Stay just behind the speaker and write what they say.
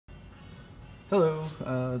Hello,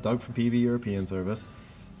 Doug from PB European Service.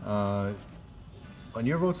 On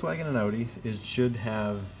your Volkswagen and Audi, it should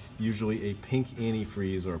have usually a pink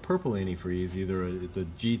antifreeze or a purple antifreeze. Either it's a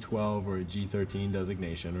G12 or a G13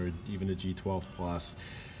 designation, or even a G12 Plus,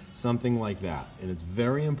 something like that. And it's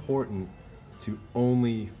very important to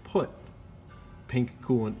only put pink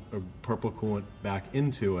coolant or purple coolant back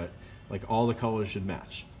into it. Like, all the colors should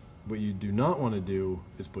match. What you do not want to do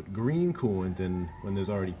is put green coolant in when there's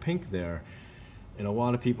already pink there. And a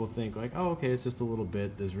lot of people think like, oh, okay, it's just a little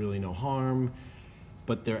bit, there's really no harm.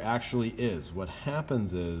 But there actually is. What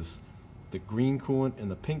happens is the green coolant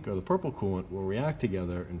and the pink or the purple coolant will react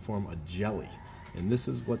together and form a jelly. And this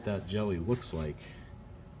is what that jelly looks like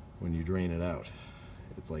when you drain it out.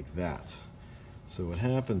 It's like that. So what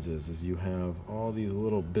happens is you have all these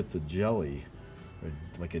little bits of jelly, or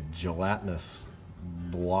like a gelatinous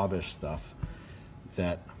blobbish stuff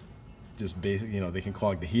that just basically, they can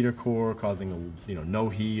clog the heater core, causing no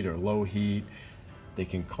heat or low heat. They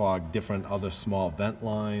can clog different other small vent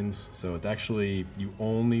lines. So it's actually, you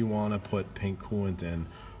only want to put pink coolant in,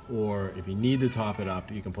 or if you need to top it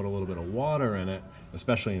up, you can put a little bit of water in it,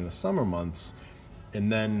 especially in the summer months,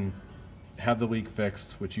 and then have the leak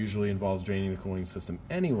fixed, which usually involves draining the cooling system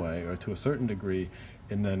anyway, or to a certain degree,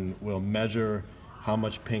 and then we'll measure how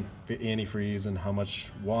much pink antifreeze and how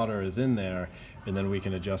much water is in there, and then we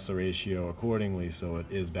can adjust the ratio accordingly so it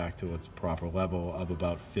is back to its proper level of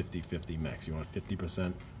about 50-50 mix. You want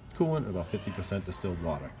 50% coolant, about 50% distilled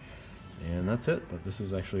water. And that's it, but this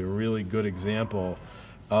is actually a really good example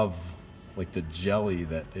of like the jelly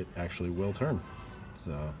that it actually will turn.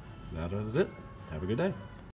 So that is it. Have a good day.